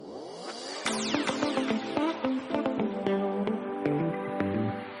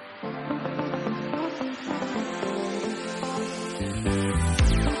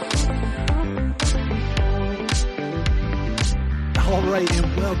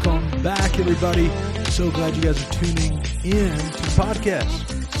Welcome back, everybody. So glad you guys are tuning in to the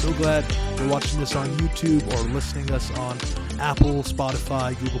podcast. So glad you're watching this on YouTube or listening to us on Apple,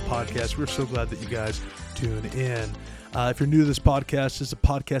 Spotify, Google Podcasts. We're so glad that you guys tune in. If you're new to this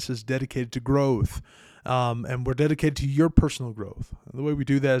podcast is dedicated to growth. And we're dedicated to your personal growth. And the way we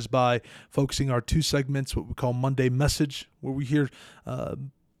do that is by focusing our two segments, what we call Monday Message, where we hear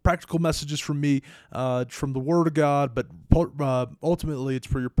practical messages from me, from the Word of God, but ultimately it's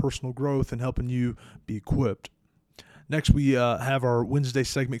for your personal growth and helping you be equipped. Next, we have our Wednesday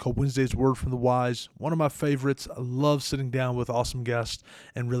segment called Wednesday's Word from the Wise. One of my favorites. I love sitting down with awesome guests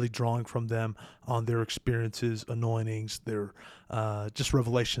and really drawing from them on their experiences, anointings, their just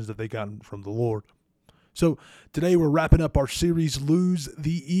revelations that they got from the Lord. So today we're wrapping up our series, Lose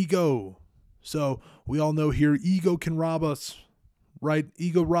the Ego. So we all know here, ego can rob us, right?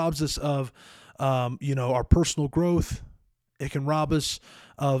 Ego robs us of, our personal growth. It can rob us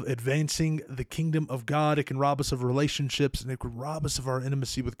of advancing the kingdom of God. It can rob us of relationships, and it can rob us of our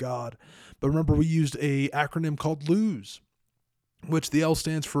intimacy with God. But remember, we used a acronym called LOSE, which the L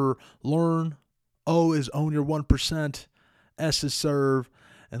stands for learn, O is own your 1%, S is serve,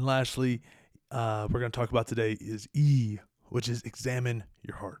 and lastly, we're going to talk about today is E, which is examine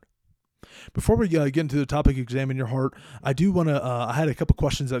your heart. Before we get into the topic, examine your heart, I do want to, I had a couple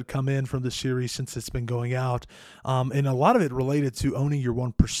questions that had come in from this series since it's been going out, and a lot of it related to owning your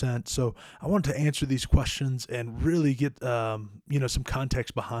 1%. So I wanted to answer these questions and really get, some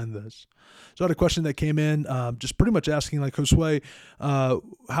context behind this. So I had a question that came in, just pretty much asking like, Josue,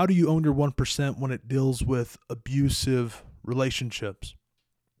 how do you own your 1% when it deals with abusive relationships?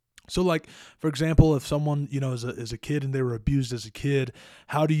 So like, for example, if someone, is a kid and they were abused as a kid,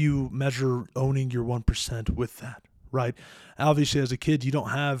 how do you measure owning your 1% with that, right? Obviously, as a kid, you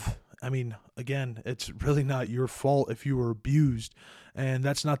don't have, again, it's really not your fault if you were abused. And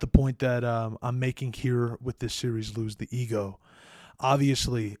that's not the point that I'm making here with this series, Lose the Ego.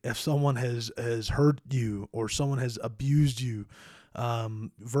 Obviously, if someone has hurt you or someone has abused you,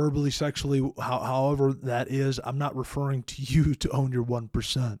 verbally, sexually, however that is, I'm not referring to you to own your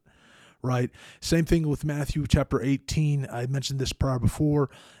 1%. Right. Same thing with Matthew chapter 18. I mentioned this before.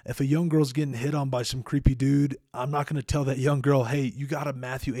 If a young girl's getting hit on by some creepy dude, I'm not going to tell that young girl, hey, you got to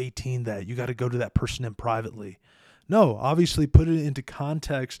Matthew 18 that. You got to go to that person in privately. No, obviously put it into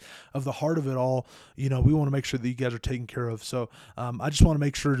context of the heart of it all. We want to make sure that you guys are taken care of. So I just want to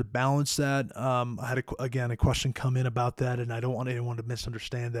make sure to balance that. I had, a question come in about that, and I don't want anyone to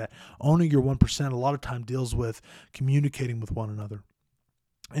misunderstand that. Owning your 1% a lot of time deals with communicating with one another.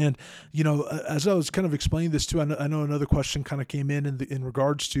 And, as I was kind of explaining this too, I know another question kind of came in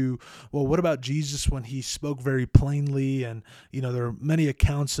regards to, well, what about Jesus when he spoke very plainly? And, there are many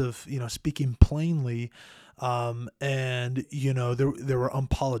accounts of, speaking plainly, and, they were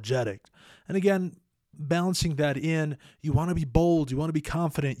unapologetic. And again, balancing that in, you want to be bold, you want to be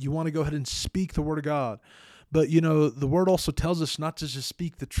confident, you want to go ahead and speak the word of God. But, the word also tells us not to just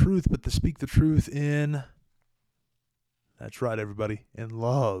speak the truth, but to speak the truth in... That's right, everybody, in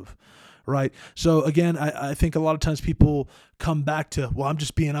love, right? So again, I think a lot of times people come back to, well, I'm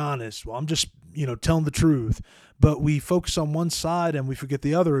just being honest. Well, I'm just, telling the truth. But we focus on one side and we forget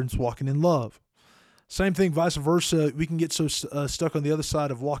the other, and it's walking in love. Same thing, vice versa. We can get so stuck on the other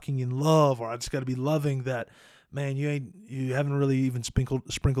side of walking in love, or I just got to be loving that, man, you haven't really even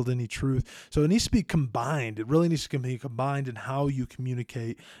sprinkled any truth. So it needs to be combined. It really needs to be combined in how you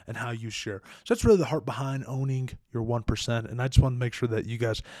communicate and how you share. So that's really the heart behind owning your 1%. And I just want to make sure that you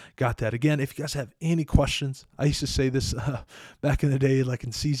guys got that. Again, if you guys have any questions, I used to say this back in the day, like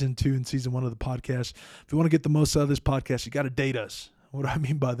in season 2 and season 1 of the podcast. If you want to get the most out of this podcast, you got to date us. What do I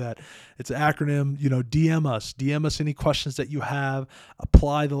mean by that? It's an acronym, DM us. DM us any questions that you have.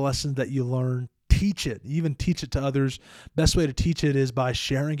 Apply the lessons that you learn. Teach it, even teach it to others. Best way to teach it is by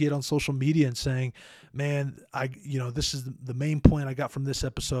sharing it on social media and saying, man, this is the main point I got from this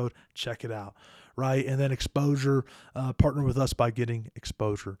episode. Check it out. Right. And then exposure, partner with us by getting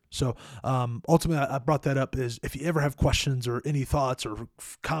exposure. So ultimately, I brought that up is if you ever have questions or any thoughts or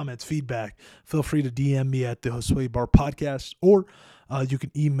comments, feedback, feel free to DM me at the Josue Bar Podcast, or you can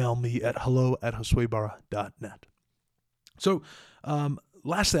email me at hello@josuebarra.net. So,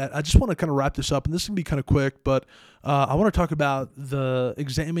 last that, I just want to kind of wrap this up, and this can be kind of quick, but I want to talk about the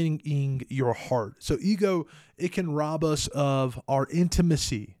examining your heart. So ego, it can rob us of our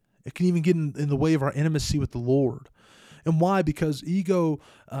intimacy. It can even get in the way of our intimacy with the Lord. And why? Because ego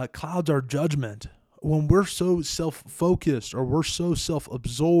clouds our judgment. When we're so self-focused or we're so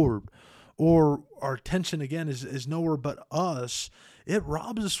self-absorbed or our attention, again, is nowhere but us, it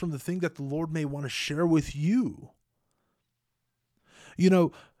robs us from the thing that the Lord may want to share with you. You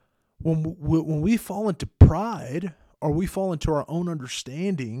know, when we fall into pride or we fall into our own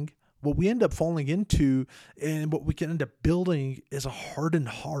understanding, what we end up falling into and what we can end up building is a hardened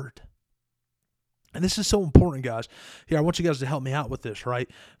heart. And this is so important, guys. Here, I want you guys to help me out with this, right?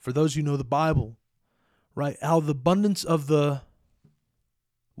 For those who know the Bible, right? Out of the abundance of the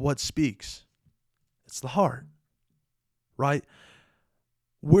what speaks? It's the heart, right?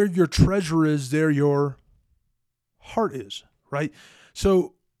 Where your treasure is, there your heart is, right?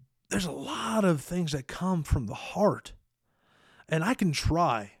 So there's a lot of things that come from the heart. And I can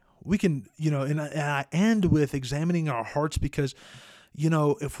try. We can, and I end with examining our hearts because,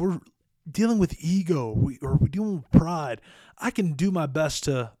 if we're dealing with ego or we're dealing with pride, I can do my best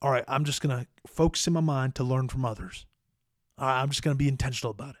to, all right, I'm just going to focus in my mind to learn from others. All right, I'm just going to be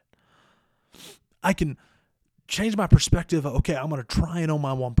intentional about it. I can change my perspective. Okay, I'm going to try and own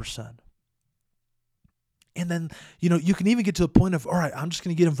my 1%. And then, you can even get to the point of, all right, I'm just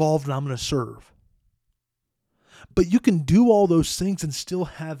going to get involved and I'm going to serve. But you can do all those things and still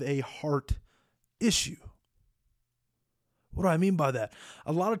have a heart issue. What do I mean by that?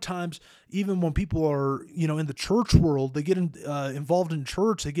 A lot of times, even when people are, in the church world, they get involved in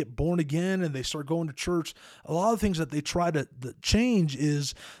church, they get born again and they start going to church. A lot of things that they try to change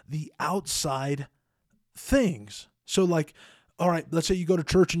is the outside things. So like, all right, let's say you go to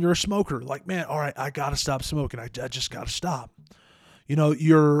church and you're a smoker. Like, man, all right, I got to stop smoking. I just got to stop.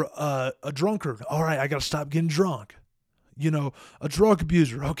 You're a drunkard. All right, I got to stop getting drunk. A drug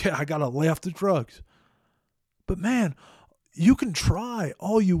abuser. Okay, I got to lay off the drugs. But man, you can try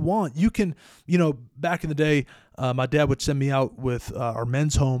all you want. You can, back in the day, my dad would send me out with our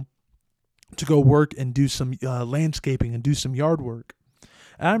men's home to go work and do some landscaping and do some yard work.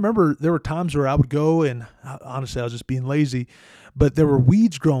 And I remember there were times where I would go and honestly, I was just being lazy, but there were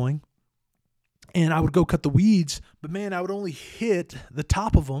weeds growing and I would go cut the weeds, but man, I would only hit the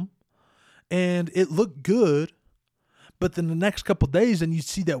top of them and it looked good. But then the next couple of days, then you'd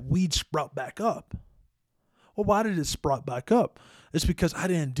see that weed sprout back up. Well, why did it sprout back up? It's because I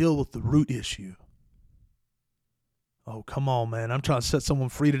didn't deal with the root issue. Oh, come on, man. I'm trying to set someone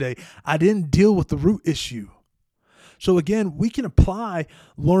free today. I didn't deal with the root issue. So again, we can apply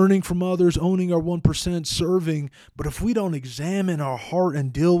learning from others, owning our 1%, serving, but if we don't examine our heart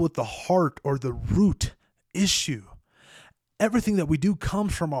and deal with the heart or the root issue, everything that we do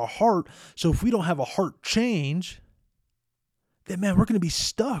comes from our heart. So if we don't have a heart change, then man, we're going to be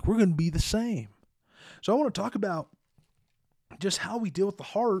stuck. We're going to be the same. So I want to talk about just how we deal with the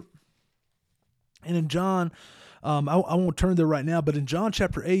heart. And in John, I won't turn there right now, but in John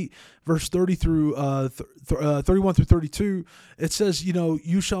chapter 8, verse 30 through 31 through 32, it says,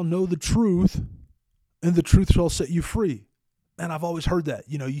 you shall know the truth and the truth shall set you free. And I've always heard that.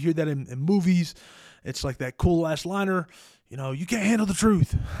 You hear that in movies. It's like that cool last liner, you can't handle the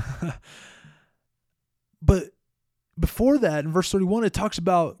truth. But before that, in verse 31, it talks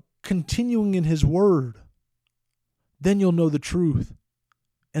about continuing in his word. Then you'll know the truth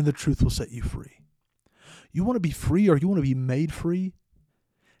and the truth will set you free. You want to be free or you want to be made free?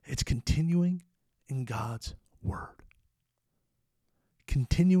 It's continuing in God's word.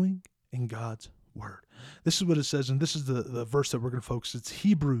 Continuing in God's word. This is what it says, and this is the verse that we're going to focus. It's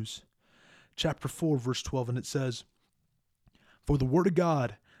Hebrews chapter 4, verse 12, and it says, "For the word of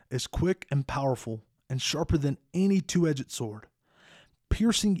God is quick and powerful and sharper than any two-edged sword,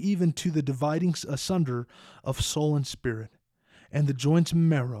 piercing even to the dividing asunder of soul and spirit, and the joints and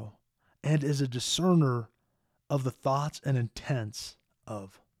marrow, and is a discerner of the thoughts and intents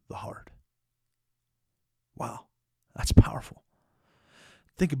of the heart." Wow, that's powerful.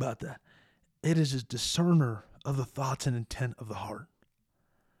 Think about that. It is a discerner of the thoughts and intent of the heart.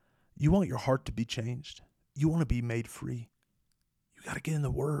 You want your heart to be changed. You want to be made free. You got to get in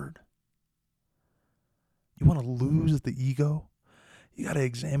the word. You want to lose the ego? You got to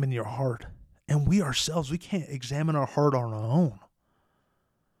examine your heart. And we ourselves, we can't examine our heart on our own.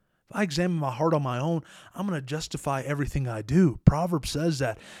 If I examine my heart on my own, I'm going to justify everything I do. Proverbs says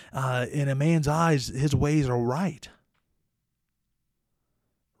that in a man's eyes, his ways are right.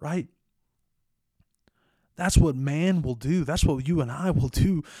 Right? That's what man will do. That's what you and I will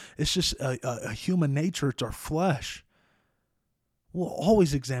do. It's just a human nature. It's our flesh. We'll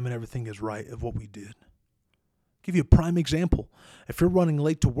always examine everything as right of what we did. Give you a prime example. If you're running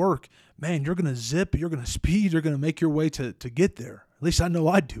late to work, man, you're going to zip, you're going to speed, you're going to make your way to get there. At least I know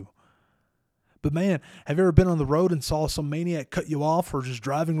I do. But man, have you ever been on the road and saw some maniac cut you off or just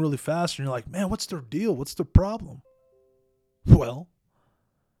driving really fast and you're like, man, what's their deal? What's their problem? Well,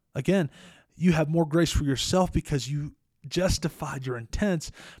 again, you have more grace for yourself because you justified your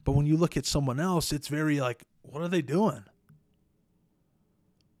intents. But when you look at someone else, it's very like, what are they doing?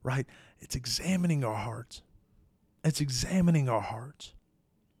 right? It's examining our hearts. It's examining our hearts.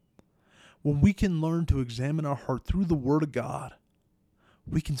 When we can learn to examine our heart through the Word of God,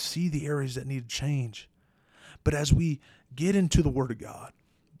 we can see the areas that need to change. But as we get into the Word of God,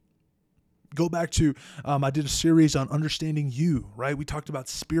 go back to, I did a series on understanding you, right? We talked about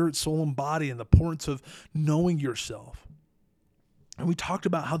spirit, soul, and body and the importance of knowing yourself. And we talked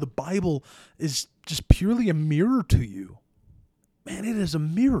about how the Bible is just purely a mirror to you. Man, it is a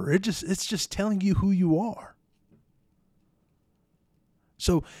mirror. It's just telling you who you are.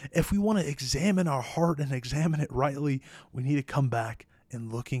 So if we want to examine our heart and examine it rightly, we need to come back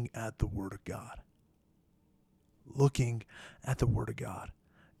and looking at the Word of God. Looking at the Word of God.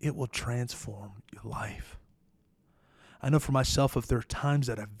 It will transform your life. I know for myself, if there are times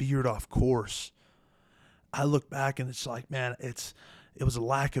that I've veered off course, I look back and it's like, man, it was a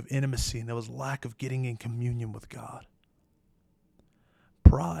lack of intimacy and there was a lack of getting in communion with God.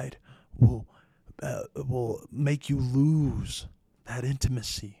 Pride will make you lose that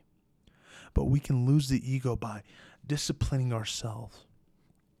intimacy. But we can lose the ego by disciplining ourselves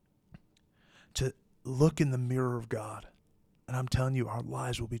to look in the mirror of God. And I'm telling you, our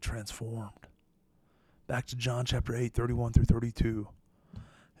lives will be transformed. Back to John chapter 8, 31 through 32.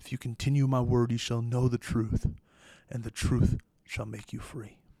 If you continue my word, you shall know the truth, and the truth shall make you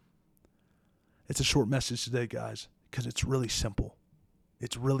free. It's a short message today, guys, because it's really simple.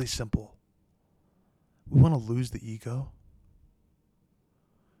 It's really simple. We want to lose the ego.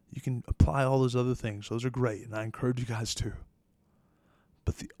 You can apply all those other things. Those are great, and I encourage you guys to.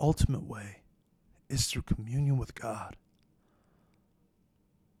 But the ultimate way is through communion with God.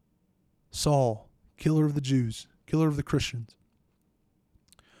 Saul, killer of the Jews, killer of the Christians,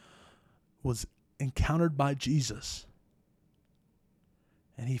 was encountered by Jesus.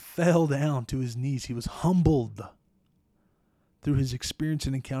 And he fell down to his knees. He was humbled through his experience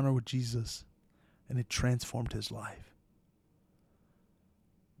and encounter with Jesus. And it transformed his life.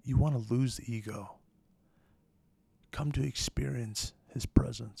 You want to lose the ego. Come to experience his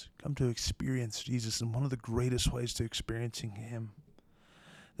presence. Come to experience Jesus. And one of the greatest ways to experiencing him,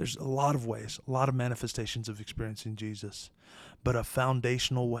 there's a lot of ways, a lot of manifestations of experiencing Jesus. But a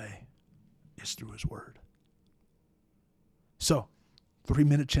foundational way is through his word. So,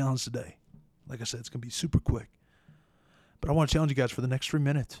 3-minute challenge today. Like I said, it's going to be super quick. But I want to challenge you guys for the next 3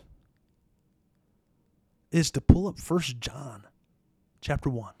 minutes is to pull up 1 John chapter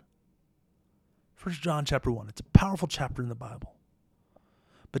 1. 1 John chapter 1. It's a powerful chapter in the Bible.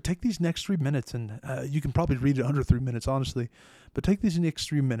 But take these next 3 minutes, and you can probably read it under 3 minutes, honestly. But take these next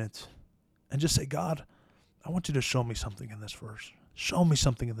 3 minutes and just say, God, I want you to show me something in this verse. Show me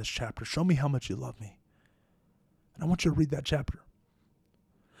something in this chapter. Show me how much you love me. And I want you to read that chapter.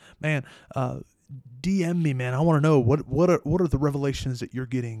 Man, DM me, man. I want to know what are the revelations that you're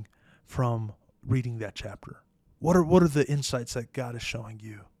getting from reading that chapter. What are the insights that God is showing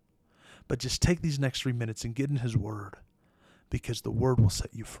you? But just take these next 3 minutes and get in his word, because the word will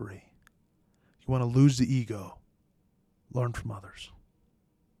set you free. You want to lose the ego, learn from others.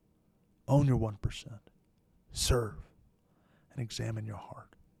 Own your 1%. Serve and examine your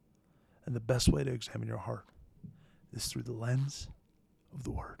heart. And the best way to examine your heart is through the lens of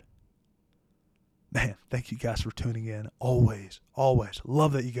the word. Man, thank you guys for tuning in. Always, always.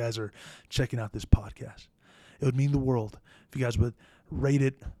 Love that you guys are checking out this podcast. It would mean the world if you guys would rate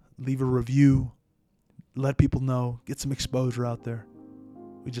it, leave a review, let people know, get some exposure out there.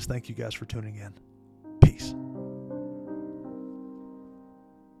 We just thank you guys for tuning in.